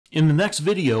In the next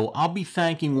video, I'll be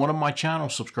thanking one of my channel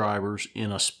subscribers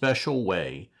in a special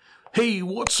way. Hey,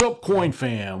 what's up, Coin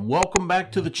Fam? Welcome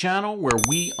back to the channel where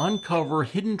we uncover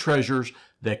hidden treasures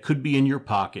that could be in your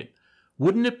pocket.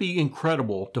 Wouldn't it be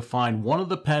incredible to find one of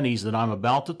the pennies that I'm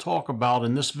about to talk about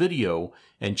in this video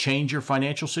and change your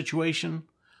financial situation?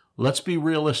 Let's be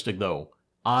realistic though,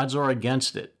 odds are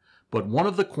against it. But one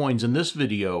of the coins in this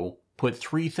video put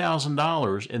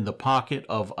 $3,000 in the pocket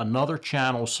of another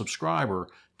channel subscriber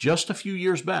just a few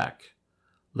years back.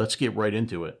 Let's get right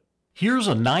into it. Here's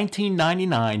a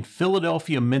 1999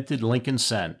 Philadelphia minted Lincoln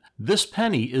cent. This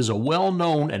penny is a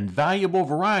well-known and valuable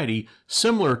variety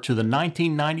similar to the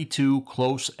 1992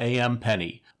 close AM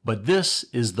penny, but this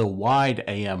is the wide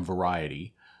AM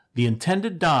variety. The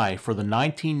intended die for the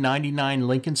 1999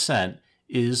 Lincoln cent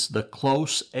is the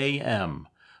close AM,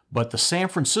 but the San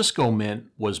Francisco Mint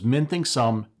was minting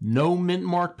some no mint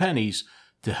mark pennies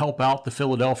to help out the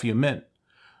Philadelphia Mint.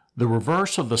 The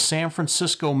reverse of the San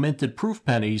Francisco minted proof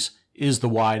pennies is the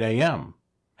wide AM.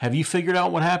 Have you figured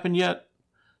out what happened yet?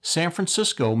 San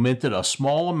Francisco minted a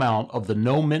small amount of the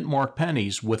no mint mark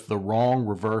pennies with the wrong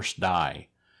reverse die.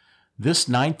 This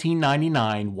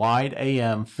 1999 wide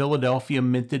AM Philadelphia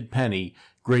minted penny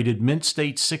graded Mint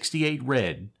State 68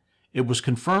 red. It was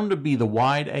confirmed to be the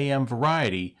wide AM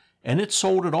variety, and it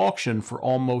sold at auction for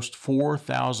almost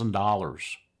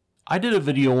 $4,000. I did a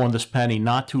video on this penny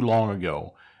not too long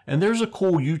ago, and there's a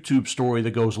cool YouTube story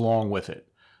that goes along with it.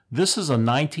 This is a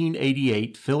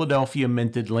 1988 Philadelphia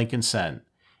minted Lincoln cent,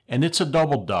 and it's a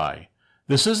doubled die.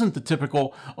 This isn't the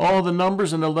typical, oh, the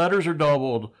numbers and the letters are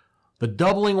doubled. The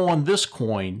doubling on this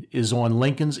coin is on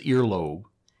Lincoln's earlobe.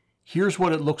 Here's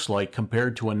what it looks like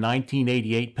compared to a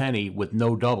 1988 penny with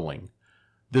no doubling.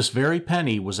 This very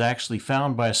penny was actually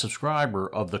found by a subscriber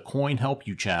of the Coin Help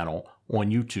You channel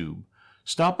on YouTube.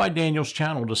 Stop by Daniel's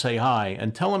channel to say hi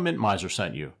and tell him Mint Miser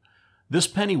sent you. This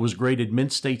penny was graded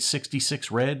Mint State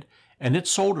 66 red, and it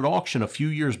sold at auction a few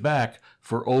years back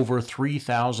for over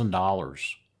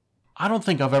 $3,000. I don't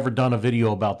think I've ever done a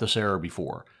video about this error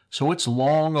before, so it's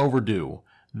long overdue.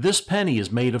 This penny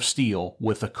is made of steel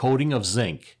with a coating of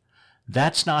zinc.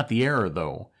 That's not the error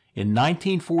though. In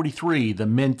 1943, the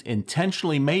Mint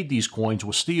intentionally made these coins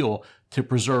with steel to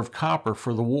preserve copper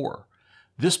for the war.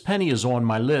 This penny is on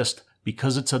my list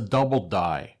because it's a doubled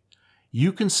die.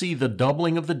 You can see the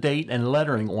doubling of the date and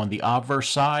lettering on the obverse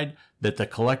side that the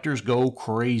collectors go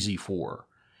crazy for.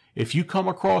 If you come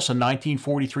across a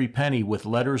 1943 penny with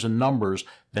letters and numbers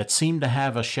that seem to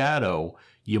have a shadow,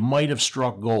 you might have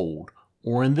struck gold,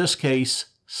 or in this case,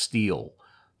 steel.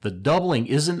 The doubling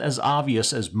isn't as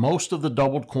obvious as most of the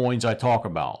doubled coins I talk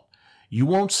about. You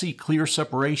won't see clear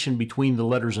separation between the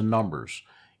letters and numbers.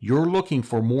 You're looking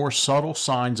for more subtle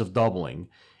signs of doubling.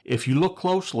 If you look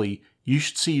closely, you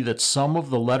should see that some of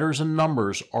the letters and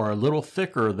numbers are a little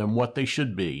thicker than what they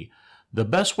should be. The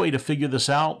best way to figure this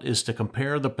out is to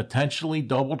compare the potentially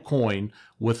doubled coin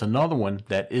with another one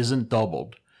that isn't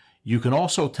doubled. You can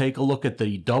also take a look at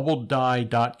the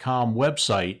doubleddie.com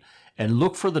website and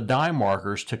look for the die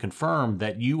markers to confirm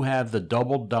that you have the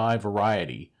doubled die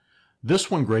variety. This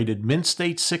one graded Mint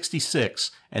State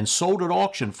 66 and sold at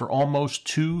auction for almost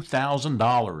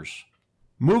 $2,000.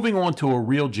 Moving on to a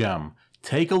real gem,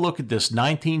 take a look at this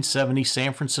 1970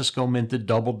 San Francisco minted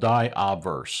double die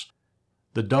Obverse.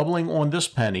 The doubling on this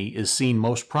penny is seen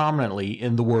most prominently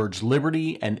in the words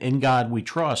Liberty and In God We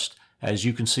Trust, as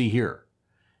you can see here.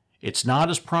 It's not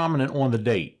as prominent on the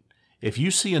date. If you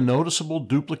see a noticeable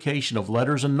duplication of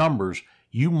letters and numbers,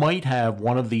 you might have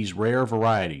one of these rare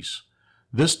varieties.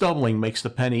 This doubling makes the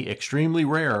penny extremely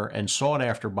rare and sought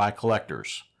after by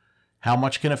collectors. How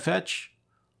much can it fetch?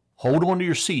 Hold on to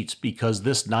your seats because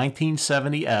this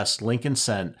 1970s Lincoln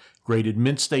cent graded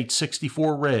Mint State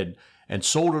 64 red and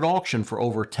sold at auction for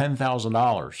over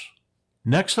 $10,000.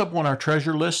 Next up on our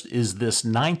treasure list is this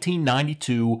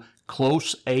 1992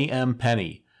 close AM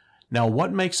penny. Now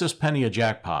what makes this penny a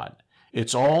jackpot?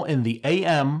 It's all in the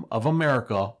AM of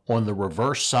America on the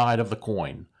reverse side of the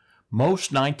coin.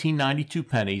 Most 1992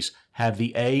 pennies have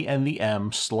the A and the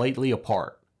M slightly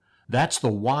apart. That's the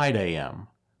wide AM.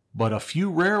 But a few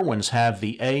rare ones have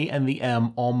the A and the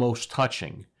M almost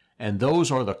touching, and those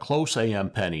are the close AM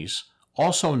pennies,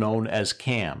 also known as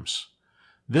cams.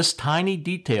 This tiny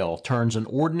detail turns an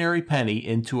ordinary penny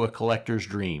into a collector's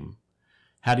dream.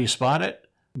 How do you spot it?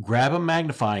 Grab a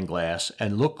magnifying glass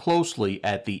and look closely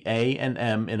at the A and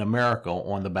M in America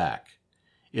on the back.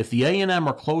 If the A and M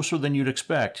are closer than you'd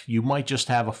expect, you might just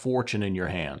have a fortune in your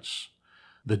hands.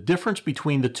 The difference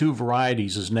between the two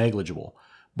varieties is negligible,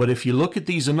 but if you look at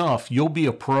these enough, you'll be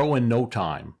a pro in no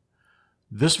time.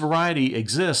 This variety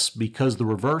exists because the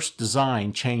reverse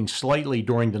design changed slightly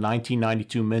during the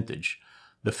 1992 mintage.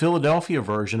 The Philadelphia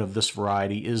version of this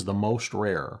variety is the most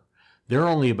rare. There are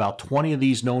only about 20 of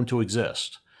these known to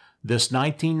exist. This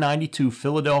 1992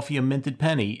 Philadelphia minted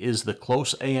penny is the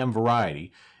close AM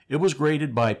variety. It was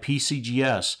graded by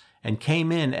PCGS and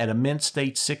came in at a mint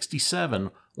state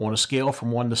 67 on a scale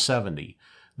from 1 to 70.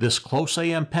 This close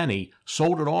AM penny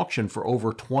sold at auction for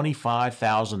over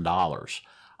 $25,000.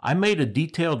 I made a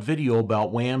detailed video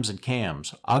about whams and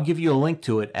cams. I'll give you a link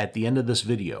to it at the end of this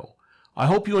video. I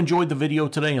hope you enjoyed the video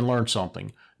today and learned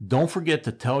something. Don't forget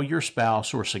to tell your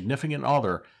spouse or significant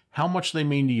other how much they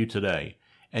mean to you today,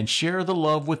 and share the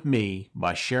love with me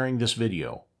by sharing this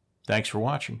video. Thanks for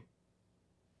watching.